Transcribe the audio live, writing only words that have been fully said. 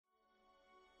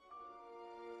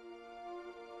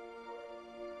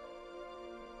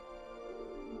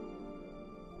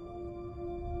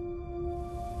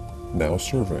Now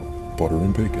serving butter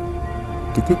and bacon.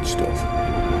 The good stuff.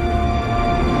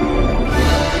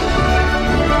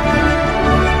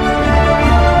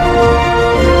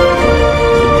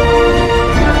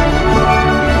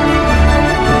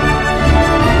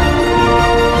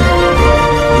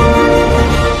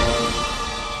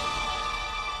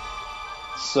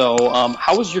 So,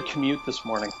 how was your commute this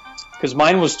morning? Because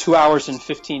mine was 2 hours and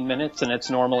 15 minutes, and it's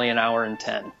normally an hour and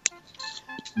 10.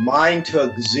 Mine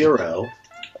took 0.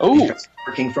 Oh, because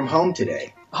I'm working from home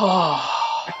today.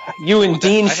 oh, you and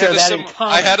Dean share that in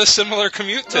common. I had a similar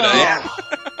commute today.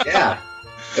 Yeah,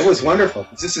 it was wonderful.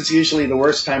 This is usually the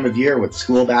worst time of year with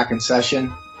school back in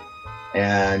session,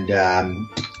 and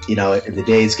the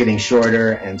day's getting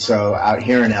shorter. And so out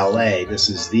here in LA, this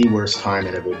is the worst time.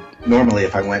 And it would normally,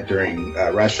 if I went during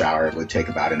rush hour, it would take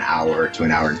about an hour to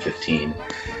an hour and 15.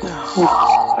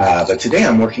 But today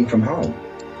I'm working from home.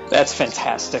 That's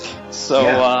fantastic. So,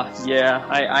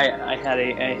 I had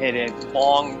a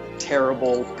long,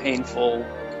 terrible, painful,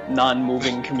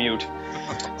 non-moving commute.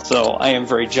 So I am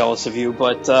very jealous of you.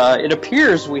 But it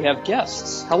appears we have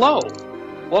guests. Hello.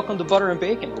 Welcome to Butter and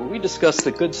Bacon, where we discuss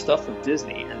the good stuff of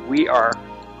Disney. And we are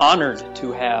honored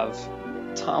to have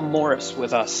Tom Morris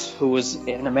with us, who was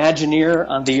an Imagineer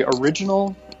on the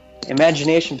original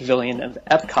Imagination Pavilion of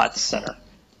Epcot Center.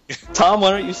 Tom,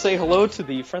 why don't you say hello to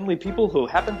the friendly people who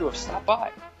happen to have stopped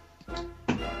by?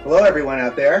 Hello, everyone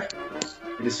out there.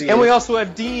 Good to see you. And we also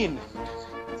have Dean.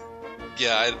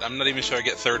 Yeah, I'm not even sure I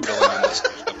get third billing on this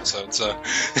episode, so...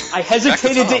 I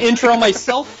hesitated to intro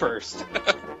myself first.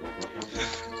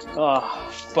 Tom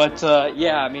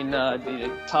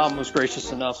was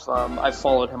gracious enough. I've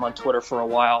followed him on Twitter for a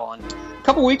while, and a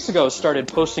couple weeks ago started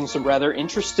posting some rather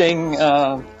interesting,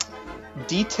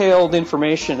 detailed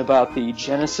information about the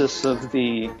genesis of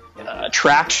the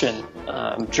attraction,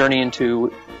 Journey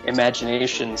into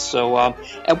Imagination. So,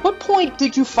 at what point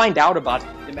did you find out about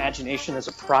Imagination as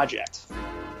a project?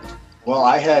 Well,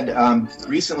 I had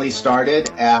recently started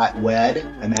at WED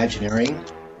Imagineering.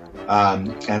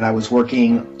 And I was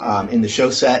working in the show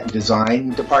set design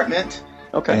department.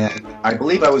 Okay. And I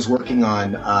believe I was working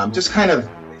on just kind of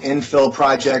infill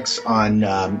projects on,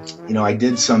 I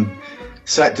did some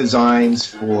set designs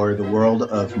for the World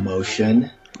of Motion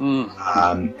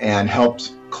and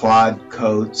helped Claude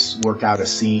Coates work out a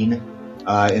scene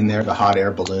in there, the hot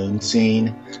air balloon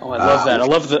scene. Oh, I love that.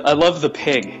 I love the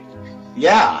pig.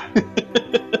 Yeah.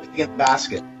 Pig in the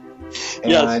basket.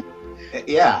 Yes.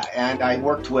 Yeah, and I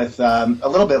worked with a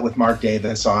little bit with Mark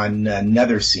Davis on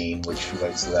Nether Scene, which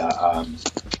was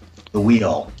the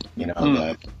wheel,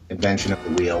 the invention of the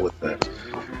wheel with the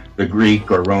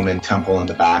Greek or Roman temple in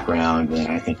the background, and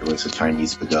I think it was a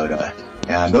Chinese pagoda.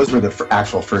 And those were the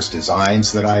actual first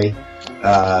designs that I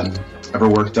ever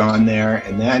worked on there.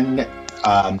 And then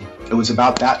it was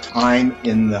about that time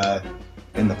in the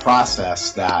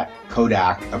process that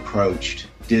Kodak approached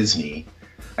Disney.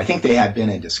 I think they had been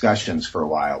in discussions for a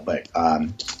while, but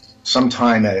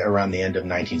sometime around the end of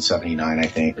 1979, I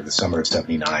think, or the summer of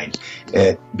 79,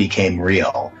 it became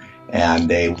real, and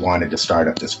they wanted to start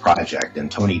up this project. And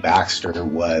Tony Baxter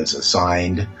was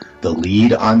assigned the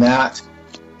lead on that,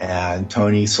 and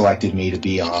Tony selected me to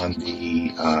be on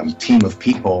the team of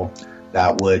people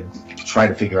that would try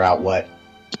to figure out what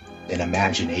an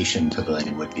Imagination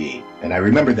Pavilion would be. And I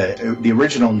remember that the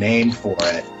original name for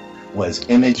it was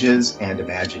Images and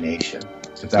Imagination,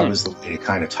 because that was the way to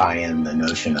kind of tie in the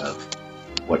notion of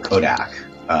what Kodak,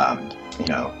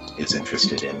 is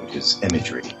interested in, which is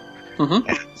imagery. Mm-hmm.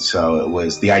 And so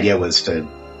the idea was to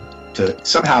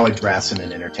somehow address in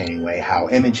an entertaining way how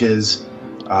images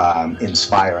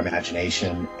inspire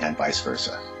imagination and vice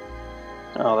versa.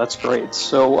 Oh, that's great.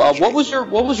 So, what was your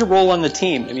role on the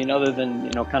team? I mean, other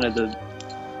than kind of the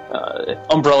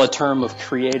umbrella term of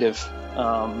creative.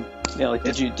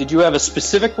 Did you have a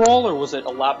specific role, or was it a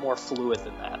lot more fluid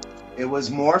than that? It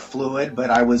was more fluid, but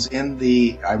I was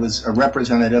a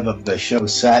representative of the show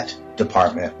set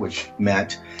department, which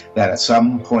meant that at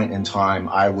some point in time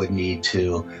I would need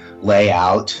to lay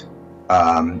out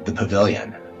the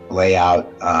pavilion, lay out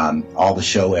all the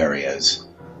show areas,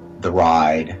 the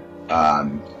ride,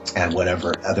 and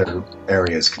whatever other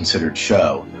areas considered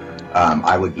show.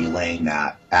 I would be laying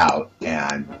that out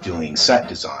and doing set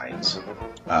designs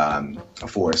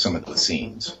for some of those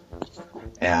scenes.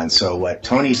 And so what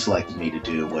Tony selected me to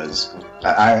do was,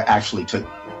 I actually took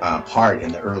part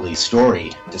in the early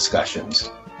story discussions.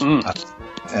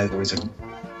 There was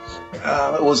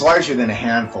it was larger than a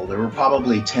handful. There were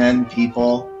probably 10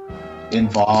 people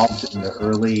involved in the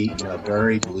early,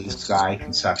 very blue sky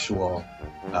conceptual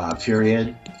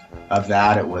period. of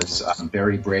that. It was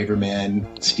Barry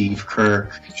Braverman, Steve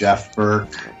Kirk, Jeff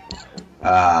Burke,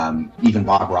 even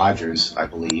Bob Rogers, I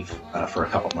believe, for a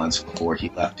couple months before he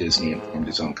left Disney and formed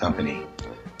his own company.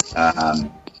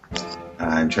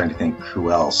 I'm trying to think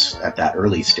who else at that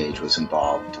early stage was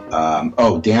involved.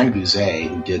 Dan Guzet,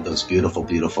 who did those beautiful,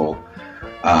 beautiful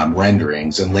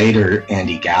renderings, and later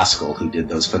Andy Gaskell, who did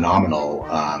those phenomenal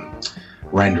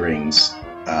renderings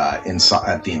inside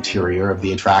at the interior of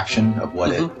the attraction of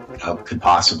what it could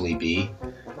possibly be.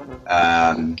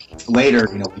 Later,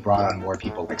 we brought on more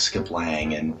people like Skip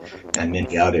Lang and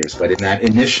many others. But in that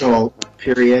initial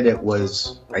period,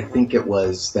 I think it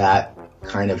was that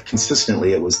kind of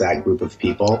consistently, it was that group of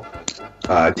people.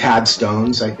 Tad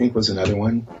Stones, I think, was another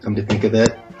one, come to think of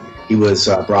it. He was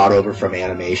brought over from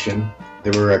animation.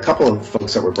 There were a couple of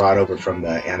folks that were brought over from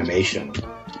the animation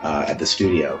at the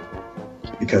studio.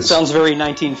 Because sounds very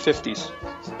 1950s.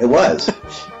 It was.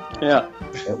 Yeah.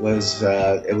 It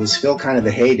was still kind of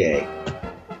the heyday.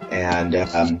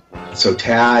 And so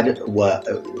Tad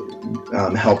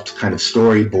helped kind of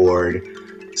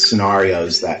storyboard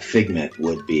scenarios that Figment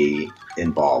would be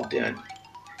involved in.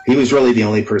 He was really the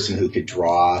only person who could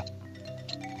draw,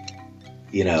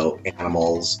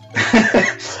 animals.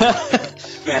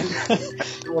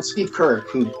 Well, Steve Kirk,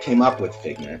 who came up with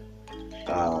Figment,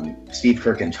 Steve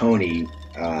Kirk and Tony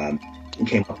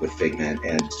came up with Figment,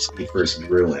 and Steve first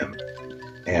drew him.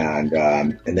 And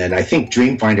then I think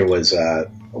Dreamfinder was a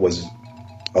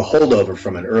holdover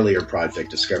from an earlier project,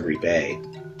 Discovery Bay,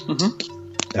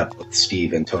 that both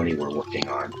Steve and Tony were working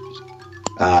on.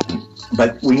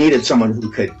 But we needed someone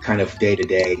who could kind of day to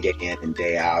day, day in and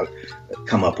day out,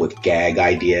 come up with gag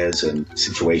ideas and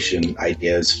situation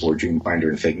ideas for Dreamfinder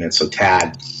and Figment. So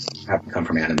Tad, having come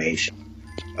from animation,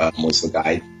 was the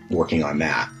guy working on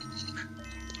that.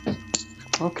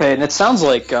 Okay, and it sounds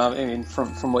like,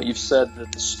 from what you've said,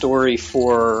 that the story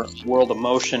for World of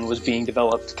Motion was being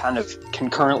developed kind of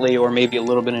concurrently, or maybe a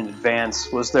little bit in advance.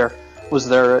 Was there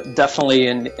definitely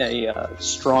a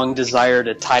strong desire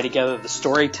to tie together the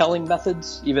storytelling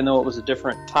methods, even though it was a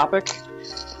different topic?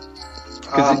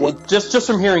 Just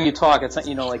from hearing you talk, it's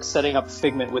like setting up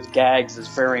Figment with gags is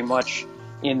very much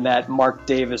in that Mark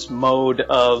Davis mode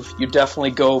of you definitely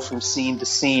go from scene to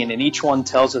scene, and each one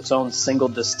tells its own single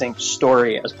distinct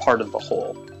story as part of the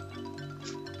whole.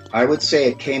 I would say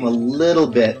it came a little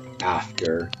bit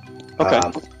after. Okay.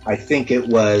 I think it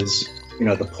was,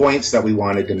 the points that we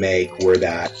wanted to make were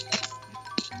that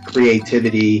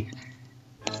creativity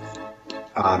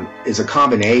is a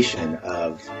combination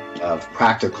of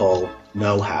practical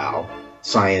know-how,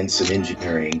 science and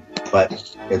engineering,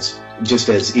 but it's just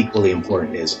as equally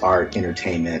important as art,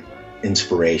 entertainment,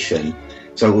 inspiration.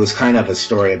 So it was kind of a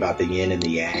story about the yin and the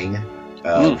yang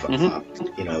of,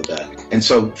 and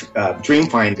so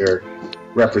Dreamfinder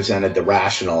represented the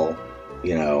rational,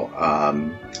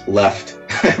 left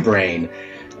brain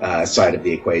side of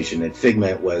the equation, and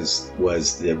Figment was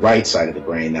the right side of the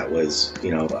brain that was,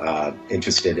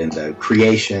 interested in the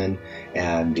creation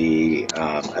and the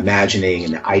imagining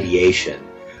and the ideation.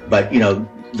 But,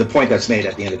 the point that's made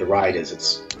at the end of the ride is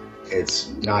it's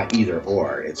not either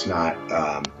or. It's not,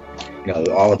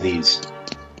 all of these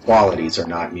qualities are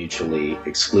not mutually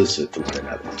exclusive to one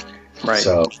another. Right.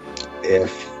 So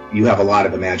if you have a lot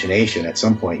of imagination, at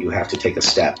some point you have to take a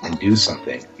step and do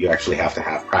something. You actually have to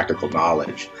have practical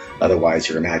knowledge. Otherwise,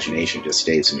 your imagination just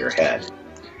stays in your head.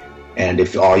 And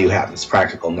if all you have is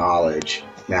practical knowledge,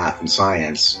 math and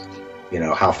science,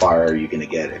 how far are you going to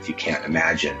get if you can't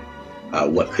imagine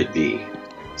what could be?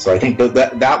 So I think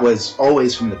that was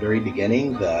always from the very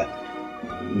beginning the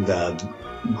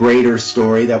greater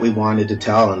story that we wanted to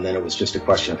tell, and then it was just a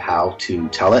question of how to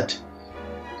tell it.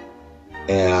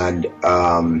 And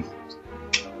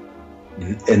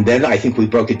then I think we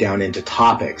broke it down into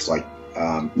topics like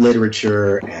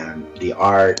literature and the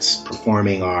arts,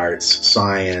 performing arts,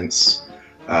 science,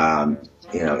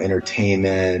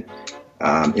 entertainment,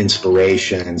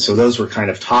 inspiration. So those were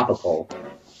kind of topical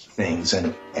things.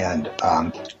 And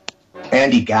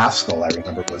Andy Gaskell, I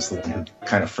remember, was the one who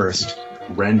kind of first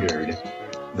rendered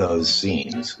those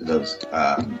scenes, those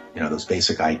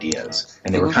basic ideas,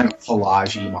 and they were kind of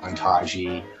collage-y,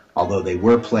 montage-y, although they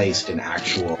were placed in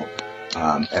actual,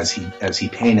 as he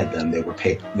painted them, they weren't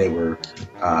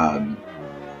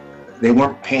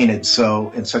painted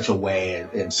in such a way,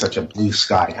 in such a blue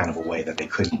sky kind of a way that they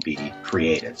couldn't be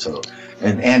created. So,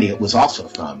 and Andy was also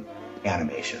from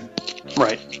animation,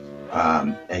 right?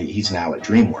 And he's now at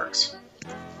DreamWorks.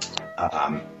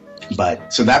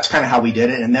 But so that's kind of how we did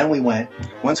it. And then we went,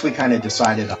 once we kind of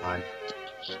decided on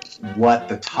what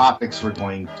the topics were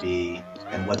going to be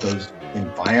and what those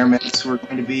environments were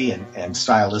going to be and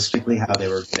stylistically how they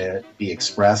were going to be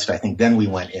expressed, I think then we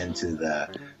went into the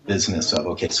business of,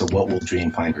 okay, so what will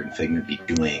Dreamfinder and Figment be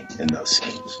doing in those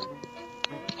scenes?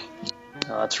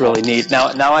 That's really neat.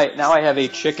 Now I have a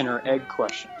chicken or egg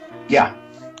question. Yeah.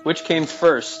 Which came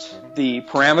first, the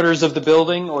parameters of the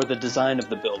building or the design of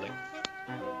the building?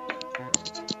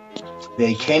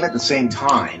 They came at the same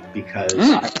time because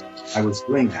I was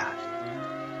doing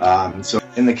that. So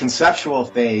in the conceptual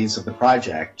phase of the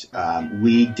project,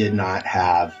 we did not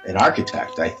have an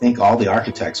architect. I think all the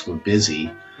architects were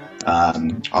busy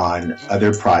on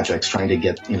other projects trying to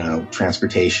get,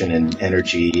 transportation and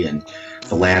energy and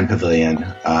the land pavilion.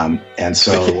 And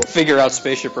so figure out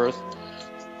Spaceship Earth.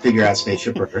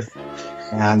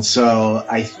 And so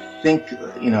I think,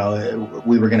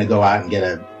 we were going to go out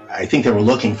and I think they were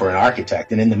looking for an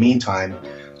architect. And in the meantime,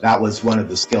 that was one of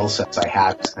the skill sets I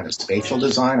had, was kind of spatial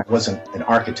design. I wasn't an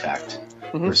architect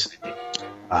per se,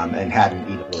 and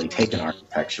hadn't even really taken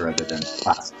architecture other than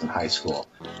classes in high school.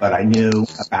 But I knew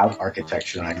about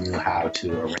architecture and I knew how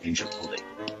to arrange a building.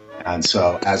 And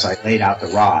so as I laid out the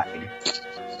ride,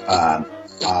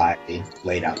 I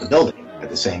laid out the building at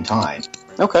the same time.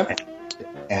 Okay.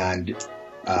 And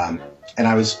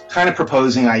I was kind of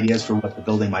proposing ideas for what the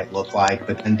building might look like,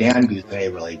 but then Dan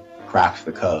Goulet really cracked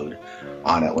the code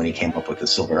on it when he came up with the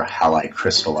silver halide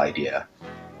crystal idea.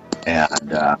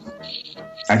 And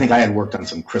I think I had worked on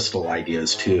some crystal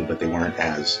ideas too, but they weren't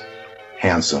as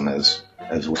handsome as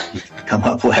what he could come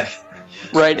up with.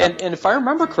 Right, and if I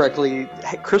remember correctly,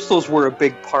 crystals were a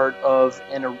big part of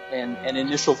an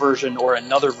initial version or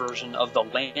another version of the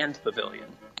land pavilion.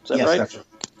 Is that right? That's right.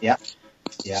 Yeah.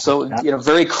 Yeah. So,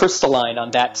 very crystalline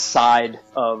on that side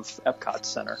of Epcot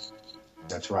Center.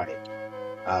 That's right.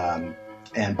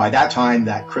 And by that time,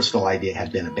 that crystal idea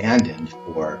had been abandoned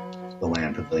for the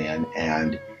land pavilion,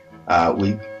 and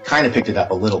we kind of picked it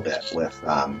up a little bit with,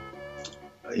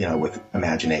 with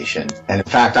imagination. And in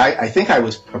fact, I think I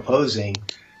was proposing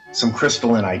some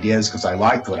crystalline ideas because I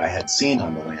liked what I had seen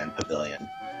on the land pavilion.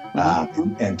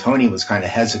 And Tony was kind of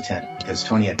hesitant because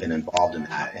Tony had been involved in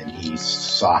that, and he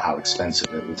saw how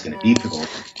expensive it was going to be for the land.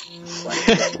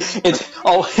 It's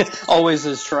always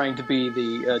is trying to be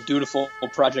the dutiful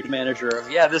project manager of,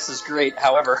 this is great.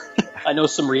 However, I know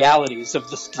some realities of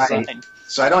this design.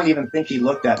 So I don't even think he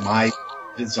looked at my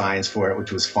designs for it,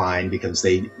 which was fine because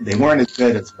they weren't as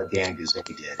good as what Dan Goulet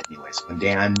did anyway. So when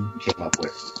Dan came up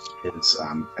with his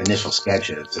initial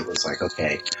sketches, it was like,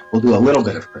 okay, we'll do a little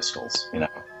bit of crystals,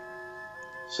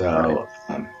 So,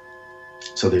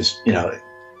 so there's,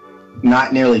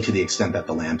 not nearly to the extent that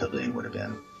the land pavilion would have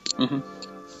been. Mm-hmm.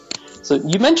 So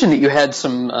you mentioned that you had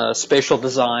some spatial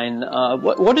design.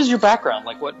 What is your background?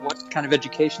 Like, what kind of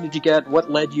education did you get?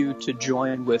 What led you to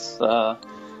join with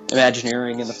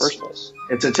Imagineering in the first place?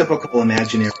 It's a typical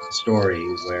Imagineering story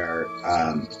where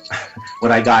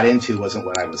what I got into wasn't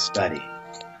what I was studying.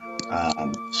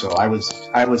 So I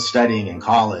was studying in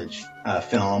college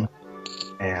film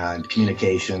and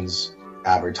communications,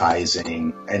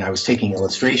 advertising, and I was taking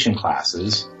illustration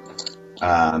classes.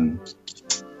 And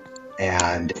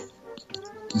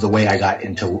the way I got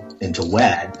into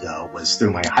WED, though, was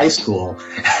through my high school.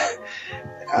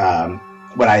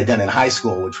 What I had done in high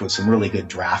school, which was some really good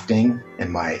drafting.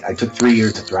 I took 3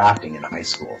 years of drafting in high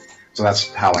school. So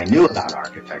that's how I knew about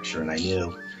architecture, and I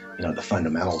knew, the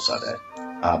fundamentals of it.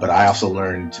 But I also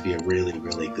learned to be a really,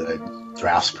 really good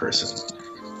draftsperson.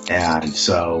 And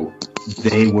so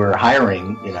they were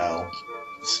hiring,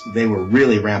 they were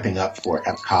really ramping up for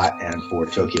Epcot and for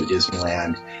Tokyo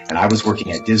Disneyland. And I was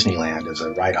working at Disneyland as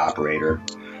a ride operator.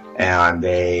 And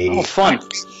they... Oh, fun.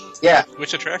 Yeah.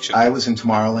 Which attraction? I was in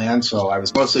Tomorrowland, so I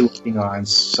was mostly working on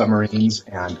Submarines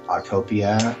and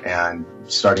Autopia and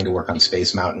starting to work on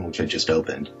Space Mountain, which had just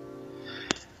opened.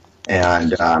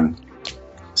 And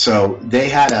so they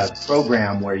had a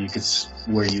program where you could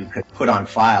put on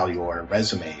file your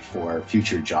resume for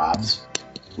future jobs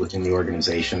within the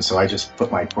organization. So I just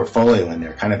put my portfolio in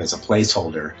there kind of as a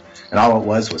placeholder. And all it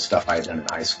was stuff I had done in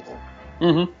high school.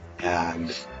 Mm-hmm.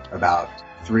 And about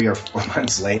 3 or 4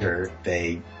 months later,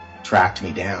 they tracked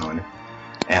me down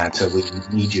and said, we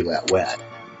need you at WED.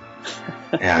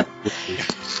 And we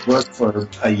worked for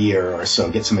a year or so,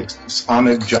 get some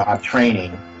on-the-job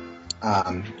training,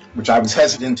 which I was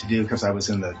hesitant to do because I was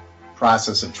in the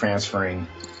process of transferring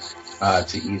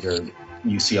to either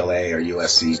UCLA or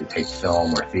USC to take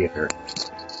film or theater.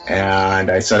 And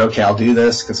I said, okay, I'll do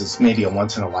this because it's maybe a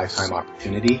once-in-a-lifetime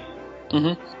opportunity.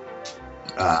 Mm-hmm.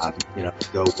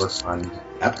 To go work on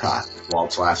Epcot,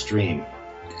 Walt's Last Dream.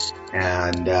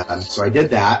 And so I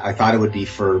did that. I thought it would be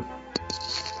for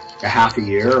a half a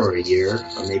year or a year,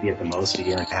 or maybe at the most a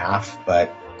year and a half,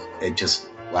 but it just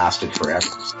lasted forever.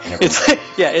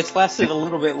 It's lasted a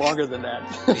little bit longer than that.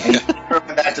 I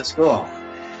went back to school.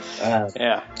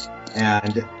 Yeah.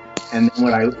 And then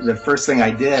the first thing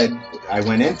I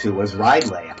went into was ride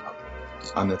layout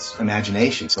on this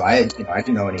Imagination. So I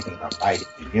didn't know anything about ride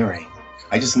engineering.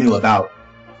 I just knew about,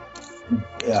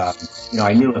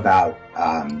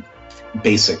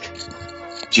 basic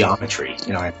geometry.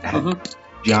 I had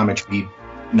geometry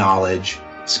knowledge,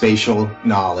 spatial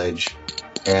knowledge,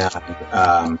 and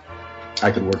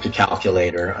I could work a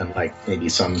calculator, unlike maybe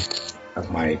some of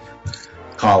my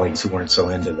colleagues who weren't so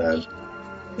into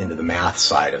the math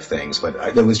side of things. But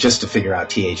it was just to figure out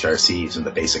THRCs and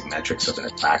the basic metrics of an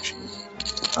attraction.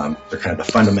 They're kind of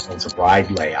the fundamentals of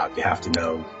ride layout. You have to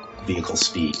know vehicle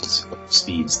speeds, what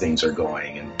speeds things are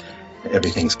going, and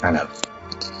everything's kind of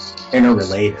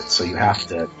interrelated. So you have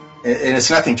to, and it's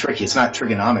nothing tricky. It's not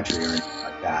trigonometry or anything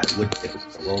like that. It would be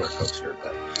a roller coaster,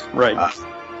 but right.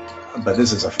 But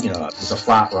this is it was a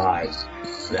flat ride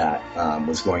that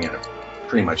was going at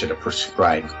pretty much at a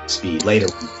prescribed speed. Later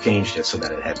we changed it so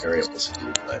that it had variable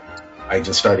speed, but I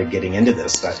just started getting into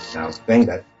this thing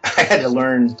that I had to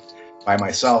learn by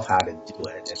myself how to do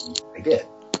it, and I did.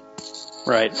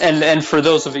 Right, and for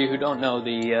those of you who don't know,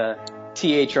 the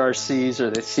THRCs are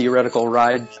the theoretical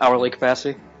ride hourly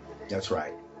capacity. That's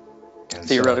right. And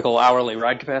theoretical hourly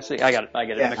ride capacity. I get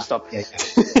it mixed up.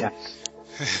 Yeah.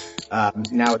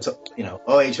 Now it's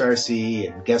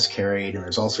OHRC and guest carried, and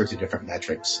there's all sorts of different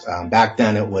metrics. Back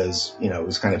then it was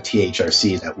kind of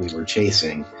THRC that we were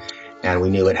chasing, and we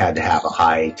knew it had to have a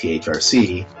high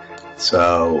THRC.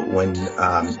 So when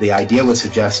the idea was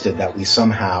suggested that we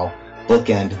somehow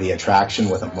bookend the attraction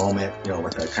with a moment,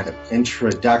 with a kind of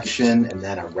introduction and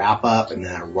then a wrap up and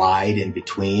then a ride in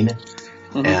between.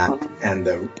 And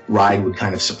the ride would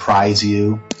kind of surprise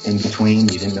you in between.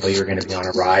 You didn't know you were going to be on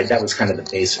a ride. That was kind of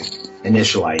the basic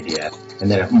initial idea,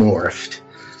 and then it morphed,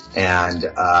 and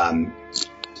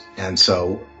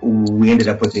so we ended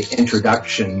up with the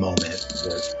introduction moment,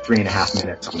 the 3.5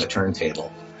 minutes on the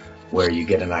turntable, where you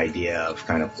get an idea of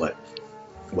kind of what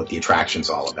the attraction's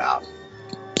all about,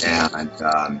 and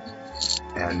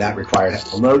that required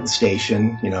a load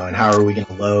station, and how are we going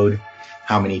to load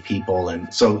how many people,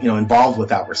 and so involved with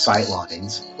that were sight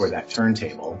lines for that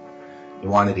turntable. We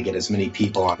wanted to get as many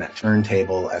people on that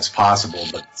turntable as possible,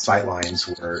 but sight lines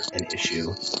were an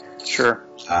issue. Sure.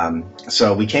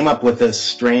 So we came up with this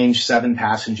strange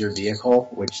 7-passenger vehicle,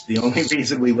 which the only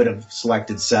reason we would have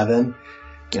selected 7,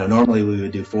 normally we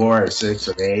would do 4 or 6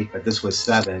 or 8, but this was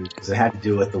 7 because it had to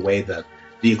do with the way the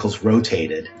vehicles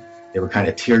rotated. They were kind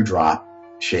of teardrop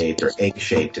shaped or egg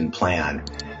shaped in plan.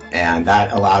 And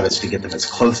that allowed us to get them as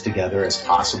close together as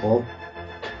possible,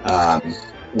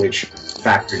 which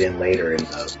factored in later in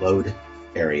the load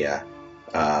area,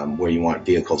 where you want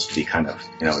vehicles to be kind of,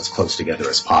 as close together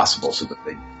as possible so that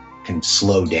they can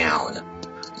slow down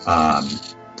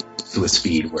to a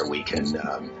speed where we can,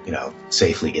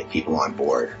 safely get people on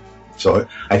board. So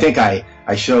I think I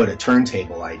showed a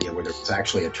turntable idea where there was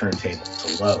actually a turntable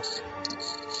to load.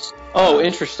 Oh,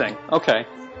 interesting. Okay.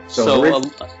 So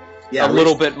a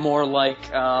little bit more like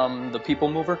the People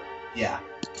Mover? Yeah,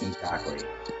 exactly.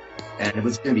 And it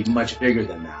was going to be much bigger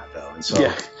than that, though. And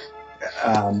so,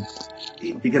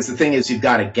 because the thing is, you've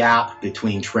got a gap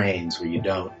between trains where you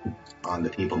don't on the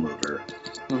People Mover.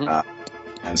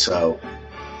 And so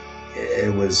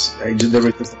there was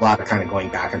just a lot of kind of going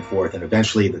back and forth. And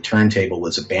eventually the turntable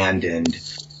was abandoned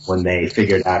when they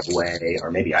figured out a way, or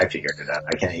maybe I figured it out.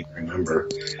 I can't even remember.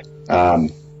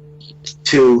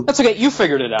 That's okay. You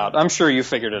figured it out. I'm sure you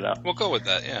figured it out. We'll go with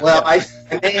that. Yeah. Well, I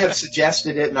may have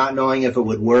suggested it, not knowing if it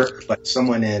would work, but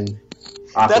someone in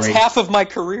operations. That's half of my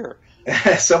career.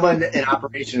 Someone in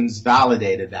operations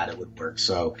validated that it would work.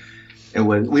 So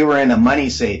we were in a money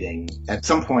saving. At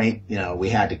some point, we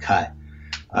had to cut.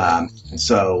 And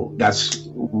so that's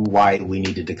why we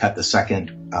needed to cut the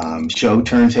second show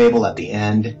turntable at the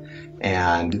end,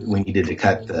 and we needed to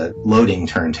cut the loading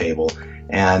turntable.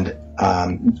 And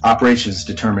operations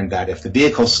determined that if the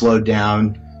vehicle slowed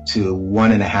down to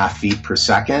 1.5 feet per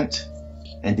second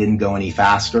and didn't go any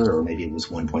faster, or maybe it was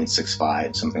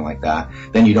 1.65, something like that,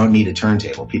 then you don't need a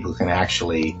turntable. People can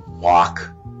actually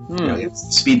walk. It's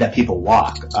the speed that people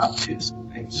walk up to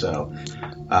something. So,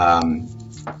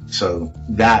 so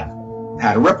that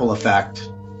had a ripple effect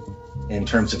in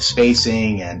terms of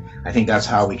spacing, and I think that's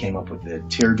how we came up with the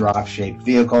teardrop-shaped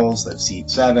vehicles that seat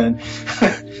 7.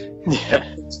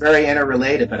 It's very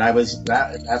interrelated, but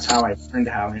that's how I learned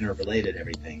how interrelated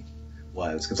everything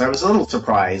was, because I was a little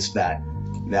surprised that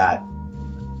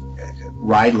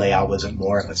ride layout wasn't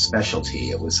more of a specialty.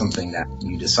 It was something that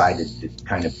you decided to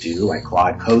kind of do, like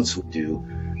Claude Coates would do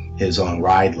his own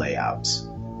ride layouts.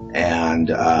 And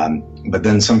but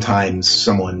then sometimes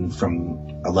someone from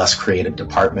a less creative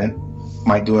department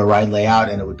might do a ride layout,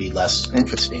 and it would be less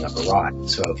interesting of a ride.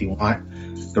 So if you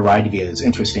want the ride to be as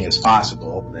interesting as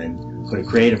possible, then put a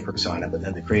creative person on it, but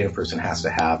then the creative person has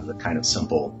to have the kind of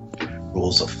simple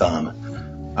rules of thumb,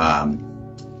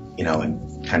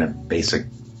 and kind of basic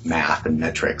math and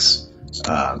metrics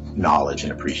knowledge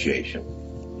and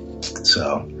appreciation.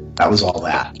 So that was all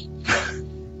that.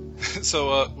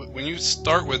 So when you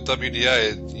start with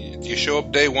WDI, do you show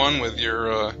up day one with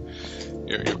your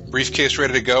briefcase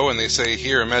ready to go, and they say,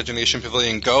 "Here, Imagination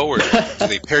Pavilion, go," or do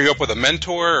they pair you up with a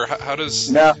mentor, or how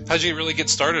did you really get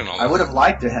started in all that? I would have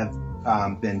liked to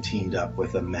have been teamed up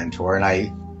with a mentor, and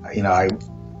I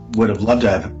would have loved to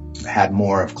have had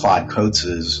more of Claude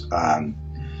Coates's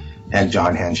and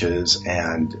John Hench's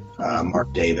and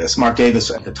Mark Davis. Mark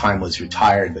Davis at the time was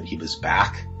retired, but he was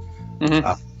back.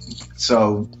 Mm-hmm.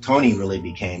 So Tony really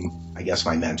became, I guess,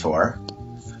 my mentor.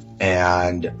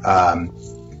 And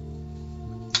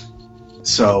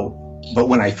but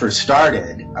when I first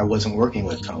started, I wasn't working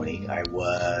with Tony. I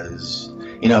was,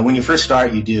 when you first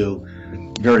start, you do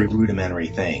very rudimentary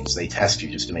things. They test you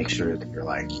just to make sure that you're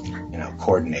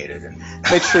coordinated and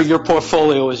make sure your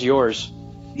portfolio is yours.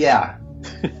 Yeah.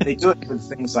 They do it with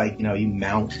things like, you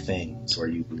mount things, or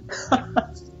you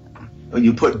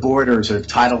put borders or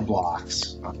title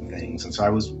blocks on things. And so I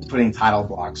was putting title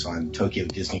blocks on Tokyo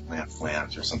Disneyland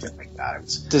plans or something like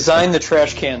that. Design the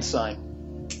trash can sign.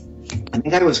 I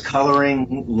think I was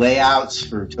coloring layouts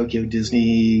for Tokyo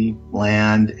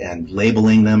Disneyland and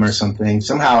labeling them or something.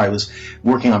 Somehow I was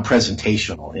working on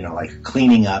presentational, like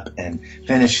cleaning up and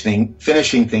finishing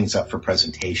things up for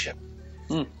presentation.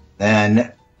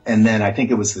 And then I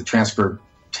think it was the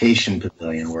Transportation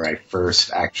Pavilion where I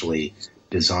first actually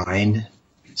designed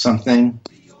something,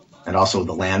 and also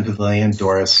the Land Pavilion.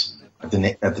 Doris, at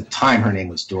the time, her name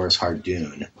was Doris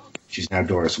Hardoon. She's now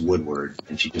Doris Woodward,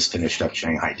 and she just finished up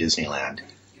Shanghai Disneyland.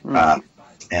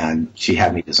 And she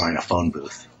had me design a phone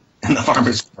booth in the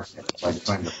farmer's market. So I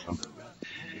designed the phone booth.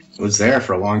 It was there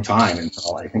for a long time,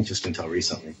 until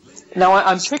recently. Now,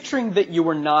 I'm picturing that you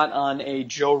were not on a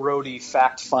Joe Rohde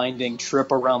fact-finding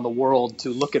trip around the world to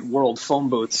look at world phone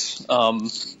booths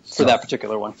for that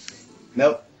particular one.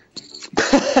 Nope.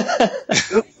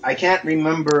 I can't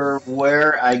remember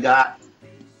where I got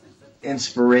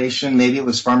inspiration. Maybe it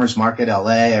was Farmers Market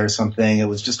LA or something. It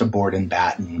was just a board and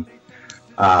batten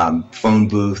phone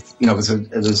booth. It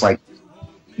was like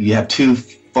you have two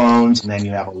phones, and then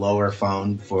you have a lower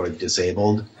phone for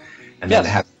disabled, and then it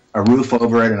has a roof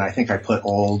over it. And I think I put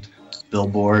old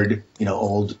billboard,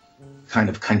 old kind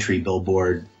of country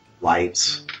billboard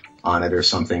lights on it or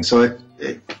something. So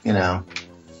it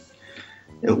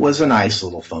was a nice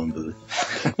little phone booth.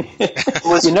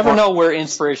 You never know where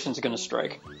inspiration's going to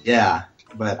strike. Yeah,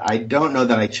 but I don't know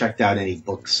that I checked out any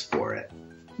books for it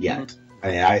yet.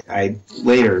 Mm-hmm. I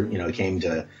later, came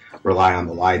to rely on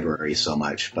the library so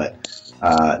much, but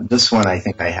this one I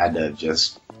think I had to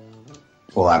just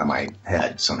pull out of my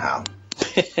head somehow.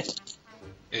 Yeah,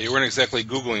 you weren't exactly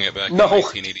Googling it back in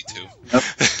 1982. Nope.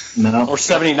 No. Or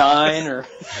 79, or...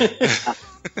 I'm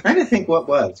trying to think what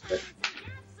was, but...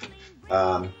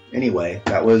 anyway,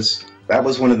 that was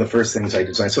one of the first things I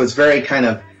designed. So it's very kind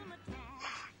of,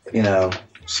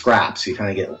 scraps. You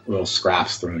kind of get little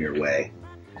scraps thrown your way.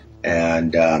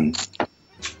 And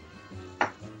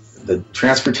the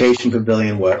Transportation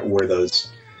Pavilion were those,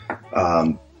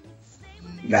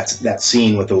 that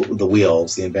scene with the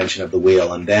wheels, the invention of the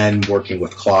wheel, and then working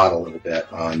with Claude a little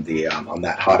bit on the on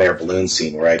that hot air balloon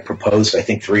scene where I proposed, I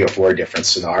think, 3 or 4 different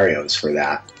scenarios for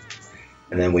that.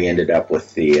 And then we ended up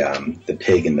with the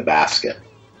pig in the basket.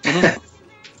 Mm-hmm.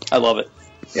 I love it.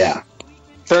 Yeah.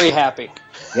 Very happy.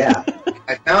 Yeah.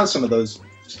 I found some of those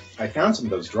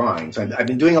drawings. I've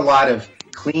been doing a lot of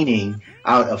cleaning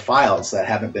out of files that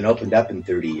haven't been opened up in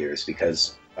 30 years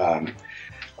because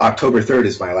October 3rd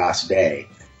is my last day.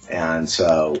 And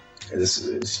so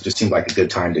this just seemed like a good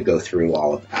time to go through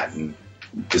all of that and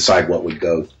decide what would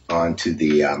go on to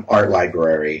the art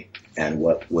library and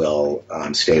what will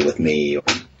stay with me or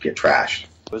get trashed.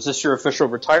 Was this your official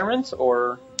retirement,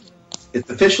 or? It's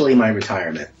officially my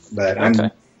retirement, but okay.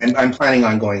 I'm planning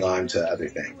on going on to other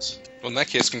things. Well, in that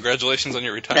case, congratulations on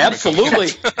your retirement. Absolutely.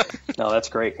 No, that's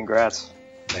great. Congrats.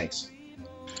 Thanks.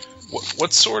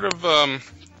 What sort of,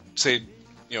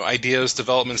 ideas,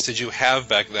 developments did you have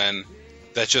back then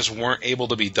that just weren't able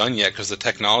to be done yet because the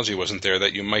technology wasn't there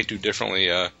that you might do differently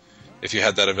if you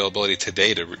had that availability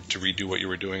today to redo what you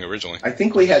were doing originally. I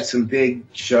think we had some big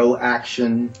show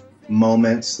action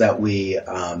moments that we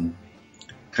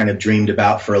kind of dreamed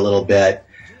about for a little bit.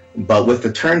 But with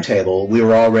the turntable, we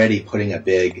were already putting a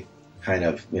big kind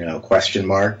of, question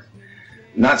mark.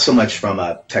 Not so much from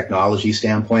a technology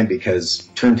standpoint, because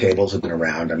turntables have been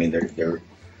around. I mean,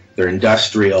 they're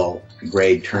industrial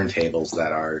grade turntables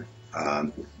that are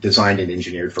designed and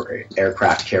engineered for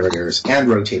aircraft carriers and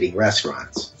rotating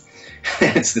restaurants.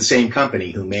 It's the same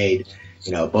company who made,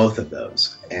 both of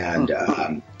those. And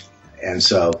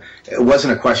so it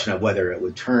wasn't a question of whether it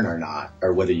would turn or not,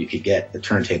 or whether you could get the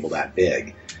turntable that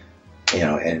big,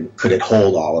 and could it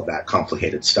hold all of that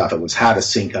complicated stuff. It was how to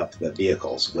sync up the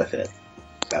vehicles with it.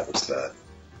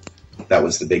 That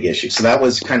was the big issue. So that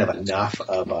was kind of enough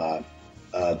of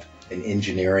an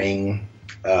engineering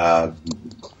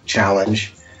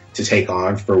challenge to take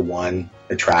on for one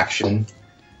attraction.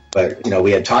 But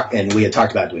we had talked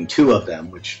about doing two of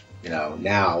them, which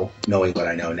now, knowing what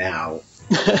I know now,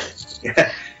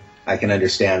 I can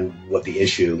understand what the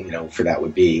issue for that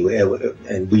would be.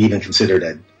 And we even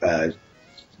considered a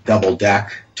double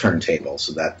deck turntable,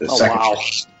 so that the second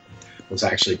was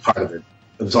actually part of it.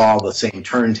 It was all the same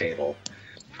turntable.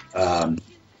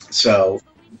 So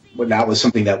that was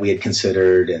something that we had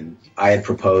considered, and I had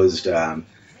proposed a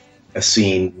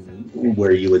scene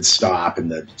where you would stop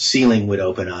and the ceiling would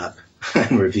open up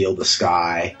and reveal the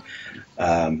sky.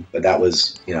 But that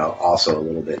was, also a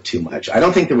little bit too much. I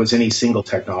don't think there was any single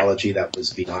technology that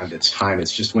was beyond its time.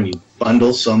 It's just when you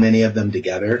bundle so many of them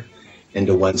together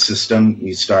into one system,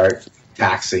 you start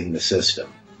taxing the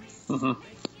system. Mm-hmm.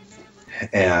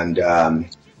 And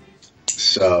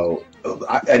so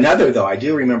I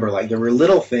do remember, there were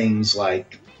little things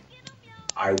like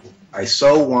I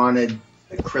so wanted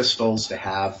the crystals to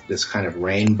have this kind of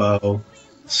rainbow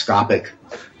scopic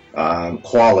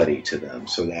quality to them,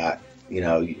 so that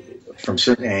from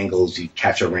certain angles you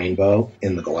catch a rainbow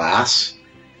in the glass.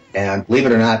 And believe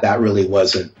it or not, that really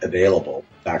wasn't available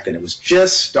back then. It was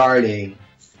just starting.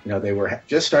 They were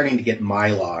just starting to get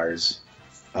Mylars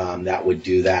that would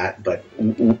do that, but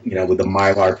with the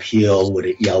Mylar peel, would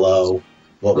it yellow?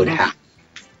 What would happen?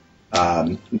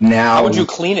 Now, how would you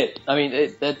clean it? I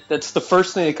mean, that's the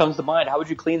first thing that comes to mind. How would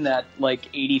you clean that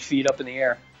 80 feet up in the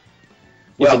air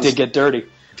if it did get dirty?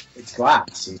 It's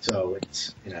glass, and so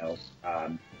it's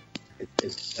it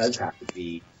does have to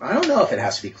be. I don't know if it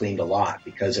has to be cleaned a lot,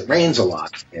 because it rains a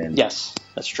lot in yes,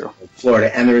 that's true.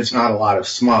 Florida, and there's not a lot of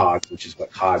smog, which is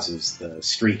what causes the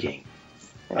streaking.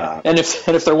 And if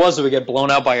there was, it would get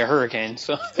blown out by a hurricane.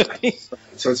 So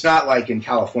it's not like in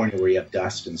California where you have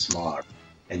dust and smog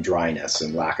and dryness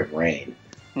and lack of rain.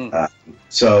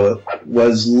 So it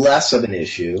was less of an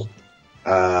issue,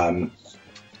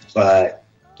 but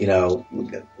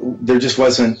there just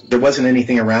wasn't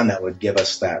anything around that would give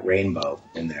us that rainbow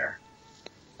in there.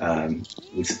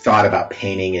 We thought about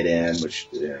painting it in, which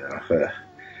yeah,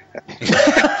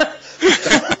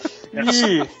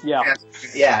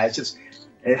 it's just.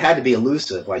 It had to be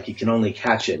elusive, like you can only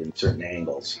catch it in certain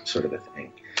angles, sort of a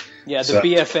thing. Yeah, the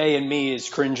BFA in me is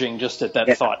cringing just at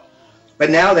that thought.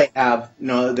 But now they have,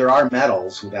 there are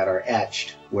metals that are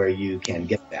etched where you can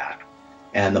get that.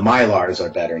 And the Mylars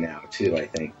are better now, too, I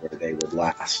think, where they would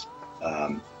last.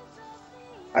 I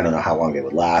don't know how long they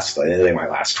would last. They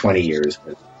might last 20 years,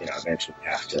 but, eventually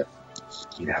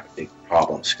you'd have a big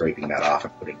problem scraping that off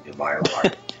and putting new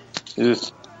Mylar.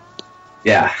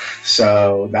 Yeah,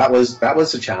 so that was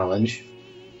a challenge.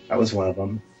 That was one of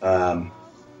them.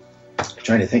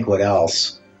 Trying to think what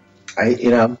else. It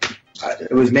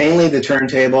was mainly the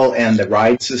turntable and the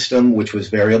ride system, which was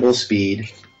variable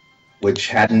speed, which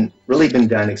hadn't really been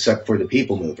done except for the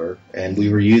People Mover, and we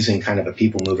were using kind of a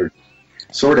People Mover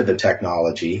sort of a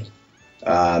technology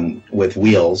with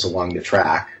wheels along the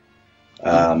track.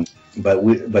 But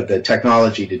the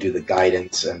technology to do the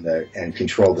guidance and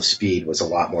control the speed was a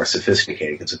lot more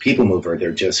sophisticated, because a People Mover,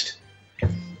 they're just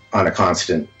on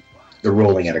they're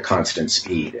rolling at a constant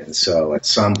speed, and so at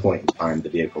some point in time the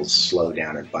vehicles slow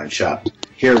down and bunch up.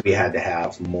 Here we had to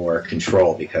have more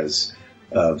control because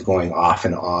of going off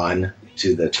and on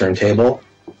to the turntable.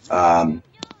 It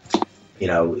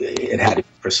had to be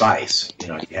precise.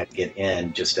 You had to get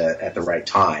in just at the right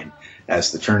time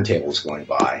as the turntable's going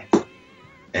by.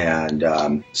 And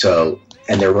and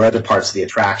there were other parts of the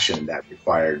attraction that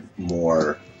required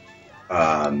more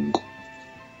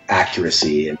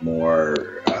accuracy and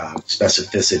more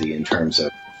specificity in terms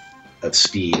of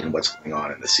speed and what's going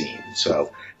on in the scene.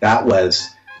 So that was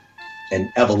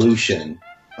an evolution,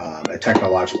 a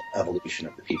technological evolution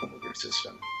of the People Mover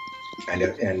system. And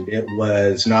it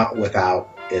was not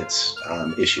without its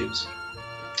issues.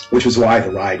 which was why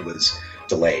the ride was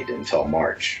delayed until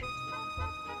March.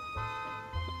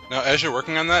 Now, as you're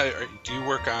working on that, do you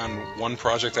work on one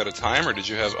project at a time, or did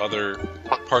you have other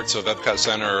parts of Epcot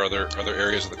Center or other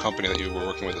areas of the company that you were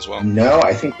working with as well? No,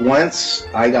 I think once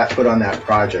I got put on that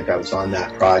project, I was on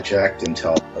that project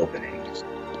until opening.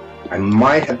 I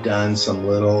might have done some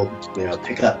little,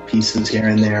 pick up pieces here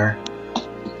and there,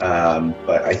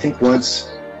 but I think once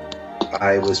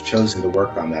I was chosen to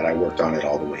work on that, I worked on it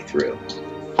all the way through.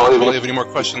 Do you have any more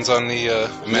questions on the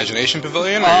Imagination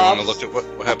Pavilion, or you want to look at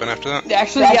what happened after that?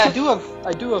 Actually, yeah,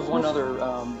 I do have one other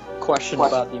question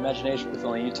about the Imagination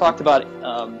Pavilion. You talked about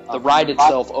the ride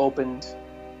itself opened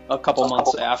a couple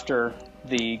months after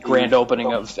the grand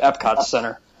opening of Epcot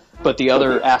Center, but the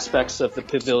other aspects of the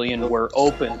pavilion were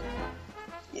open.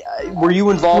 Were you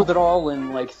involved at all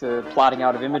in the plotting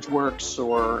out of ImageWorks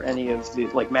or any of the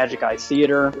Magic Eye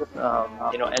Theater,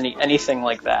 anything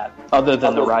like that other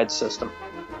than the ride system?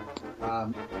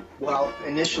 Well,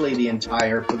 initially the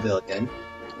entire pavilion,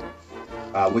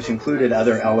 which included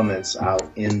other elements out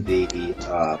in the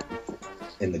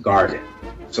garden.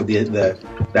 So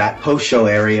that post-show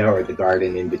area, or the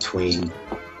garden in between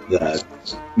the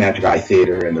Magic Eye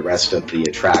Theater and the rest of the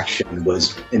attraction,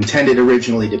 was intended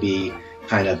originally to be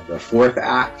kind of the fourth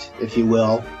act, if you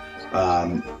will,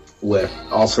 with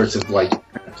all sorts of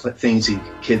things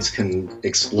kids can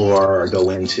explore or go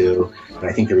into. And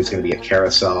I think there was going to be a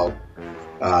carousel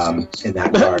in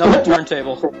that garden. Not a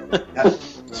turntable.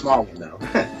 Small one, though.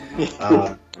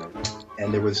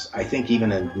 And there was, I think,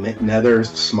 even another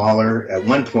smaller, at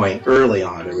one point early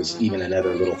on, there was even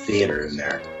another little theater in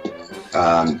there.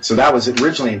 So that was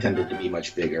originally intended to be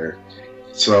much bigger.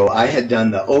 So I had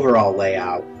done the overall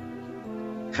layout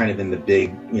kind of in the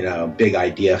big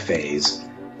idea phase.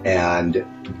 And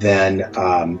then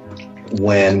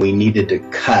when we needed to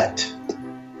cut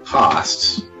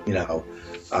costs,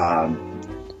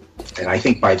 and I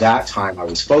think by that time I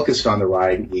was focused on the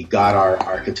ride. We got our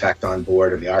architect on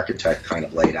board, and the architect kind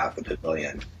of laid out the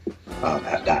pavilion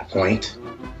at that point.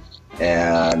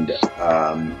 And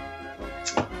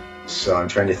so I'm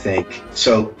trying to think.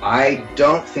 So I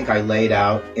don't think I laid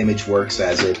out ImageWorks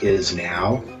as it is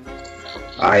now.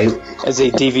 As a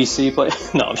DVC player?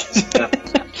 No.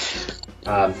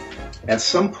 At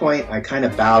some point, I kind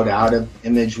of bowed out of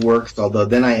ImageWorks, although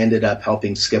then I ended up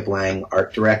helping Skip Lang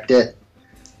art direct it.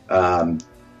 And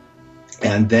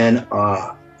then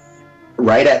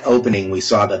right at opening, we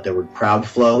saw that there were crowd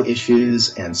flow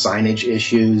issues and signage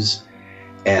issues.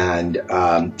 And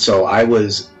so I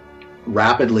was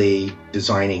rapidly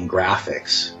designing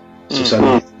graphics. So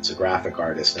suddenly I was a graphic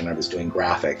artist, and I was doing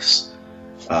graphics.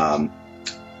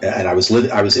 And I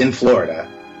was in Florida,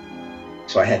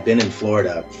 so I had been in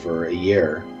Florida for a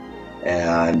year,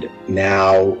 and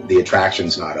now the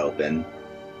attraction's not open,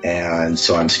 and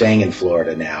so I'm staying in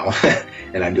Florida now,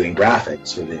 and I'm doing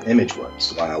graphics for the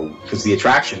ImageWorks because the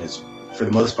attraction is, for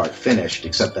the most part, finished,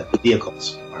 except that the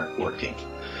vehicles aren't working.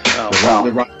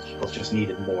 The vehicles just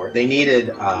needed more. They needed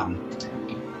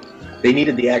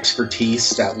the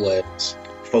expertise that was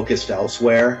focused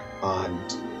elsewhere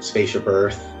on Spaceship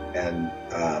Earth. And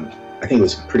I think it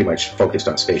was pretty much focused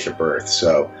on Spaceship Earth.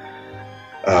 So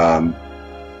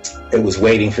it was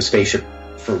waiting for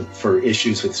for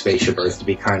issues with Spaceship Earth to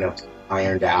be kind of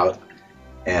ironed out,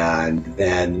 and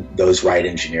then those ride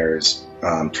engineers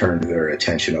turned their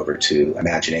attention over to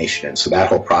Imagination, and so that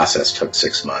whole process took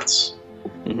 6 months.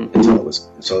 Until it was,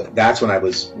 so that's when I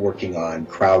was working on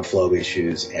crowd flow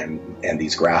issues and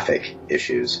these graphic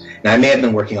issues. And I may have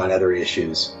been working on other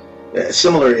issues.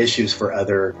 Similar issues for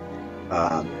other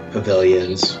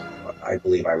pavilions. I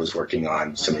believe I was working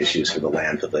on some issues for the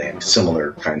Land Pavilion,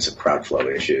 similar kinds of crowd flow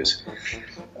issues.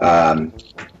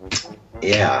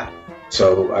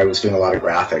 So I was doing a lot of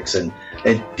graphics, and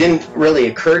it didn't really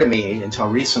occur to me until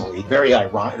recently. Very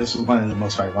ironic. This is one of the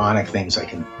most ironic things I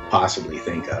can possibly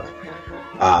think of.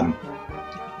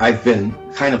 I've been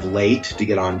kind of late to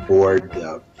get on board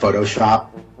the Photoshop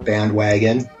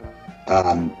bandwagon.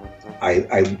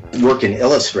 I work in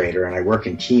Illustrator and I work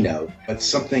in Keynote, but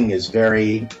something is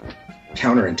very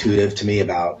counterintuitive to me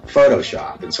about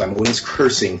Photoshop, and so I'm always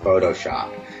cursing Photoshop,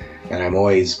 and I'm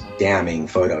always damning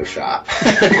Photoshop.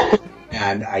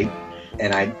 and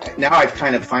now I've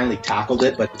kind of finally tackled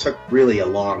it, but it took really a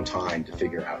long time to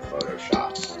figure out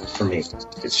Photoshop for me.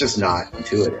 It's just not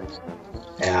intuitive,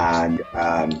 and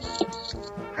I'm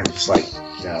just like,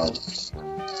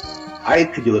 I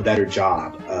could do a better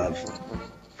job of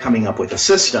coming up with a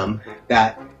system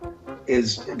that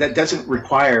doesn't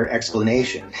require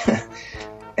explanation.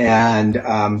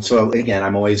 And so again,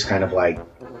 I'm always kind of like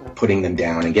putting them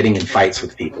down and getting in fights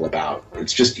with people about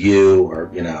it's just you, or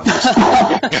people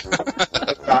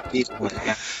in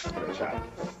Photoshop.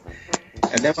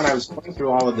 And then when I was going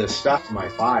through all of this stuff in my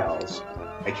files,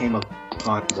 I came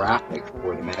upon a graphic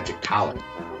for the Magic Palette.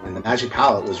 And the Magic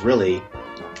Palette was really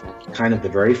kind of the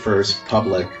very first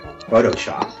public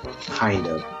Photoshop kind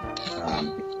of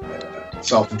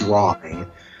self-drawing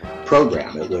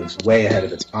program. It was way ahead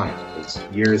of its time. It was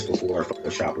years before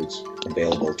Photoshop was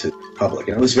available to the public.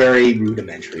 And it was very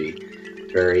rudimentary,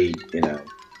 very,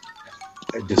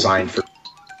 designed for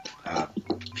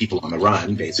people on the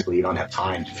run. Basically, you don't have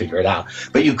time to figure it out.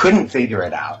 But you couldn't figure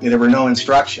it out. There were no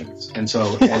instructions. And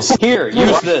so, here,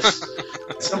 use this.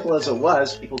 As simple as it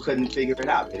was, people couldn't figure it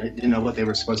out. They didn't know what they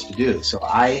were supposed to do. So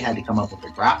I had to come up with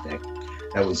a graphic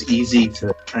that was easy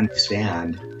to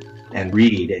understand and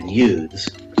read and use.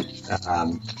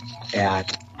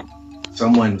 And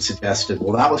someone suggested,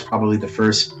 well, that was probably the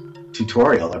first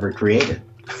tutorial ever created.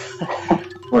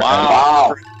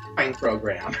 Wow. Drawing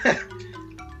program.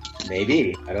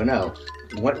 Maybe. I don't know.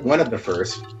 One of the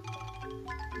first.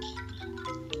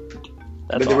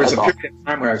 But there was a period of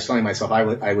time where I was telling myself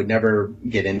I would never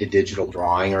get into digital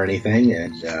drawing or anything,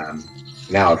 and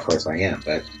now, of course, I am.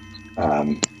 But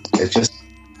it just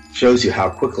shows you how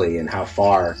quickly and how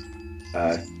far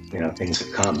things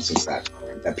have come since that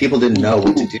time. That people didn't know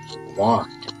what to do with the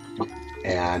wand,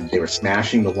 and they were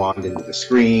smashing the wand into the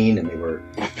screen, and they were,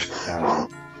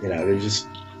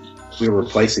 we were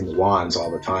replacing the wands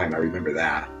all the time. I remember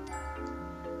that.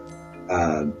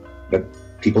 But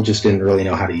people just didn't really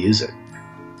know how to use it.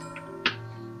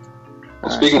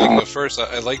 Speaking of first,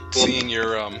 I liked seeing you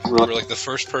were like the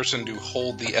first person to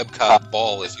hold the Epcot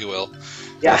ball, if you will.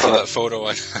 Yeah. I saw that photo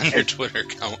on your Twitter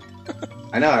account.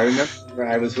 I know. I remember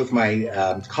I was with my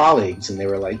colleagues, and they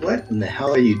were like, "What in the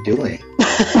hell are you doing?"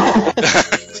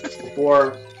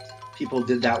 Before people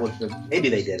did that maybe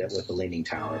they did it with the Leaning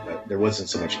Tower, but there wasn't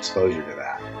so much exposure to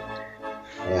that.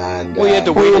 And you had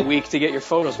to wait a week to get your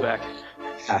photos back.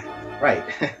 Right.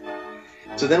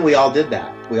 So then we all did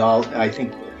that. I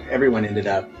think everyone ended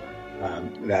up,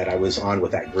 that I was on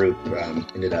with that group,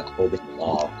 ended up holding the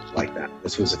ball like that.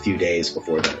 This was a few days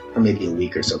before or maybe a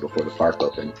week or so before the park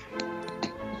opened.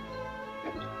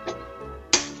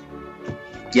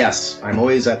 Yes, I'm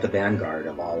always at the vanguard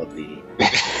of all of the...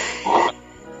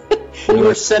 You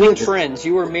were setting trends.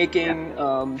 You were making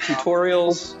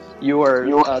tutorials. You were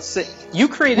you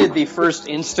created the first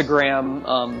Instagram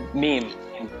meme.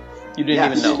 You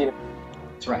didn't even know.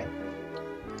 That's right.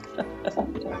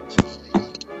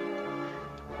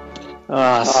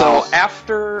 So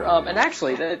after, and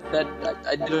actually, that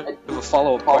I did a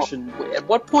follow-up question. At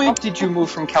what point did you move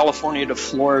from California to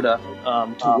Florida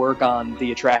to work on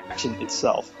the attraction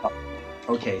itself?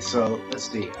 Okay, so let's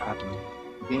see.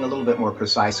 Being a little bit more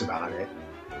precise about it,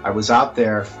 I was out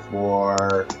there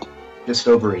for just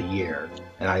over a year,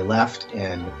 and I left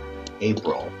in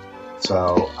April.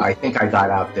 So I think I got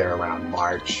out there around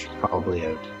March, probably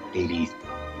of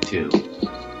 '82.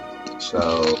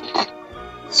 So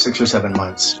 6 or 7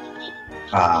 months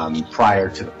prior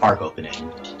to the park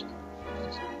opening,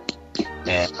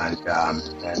 and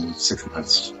 6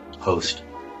 months post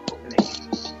opening.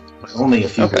 But only a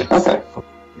few weeks post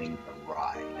opening the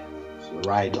ride. So the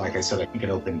ride, like I said, I think it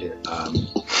opened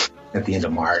at the end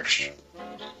of March.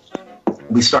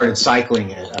 We started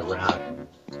cycling it around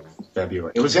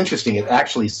February. It was interesting. It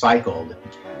actually cycled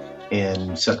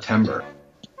in September,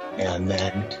 and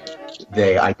then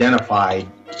they identified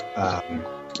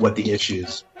what the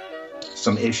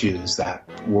some issues that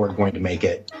were going to make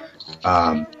it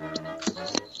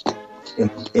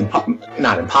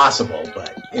not impossible,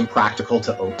 but impractical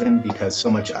to open because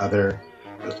so much other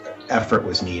effort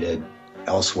was needed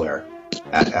elsewhere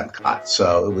at Epcot.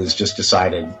 So it was just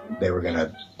decided they were going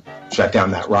to shut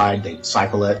down that ride. They'd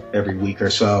cycle it every week or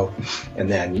so, and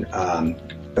then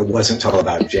it wasn't until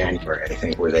about January, I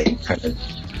think, where they kind of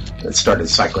started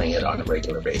cycling it on a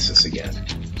regular basis again.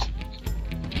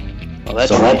 Well,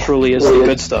 that truly is the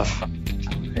good stuff.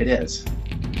 It is.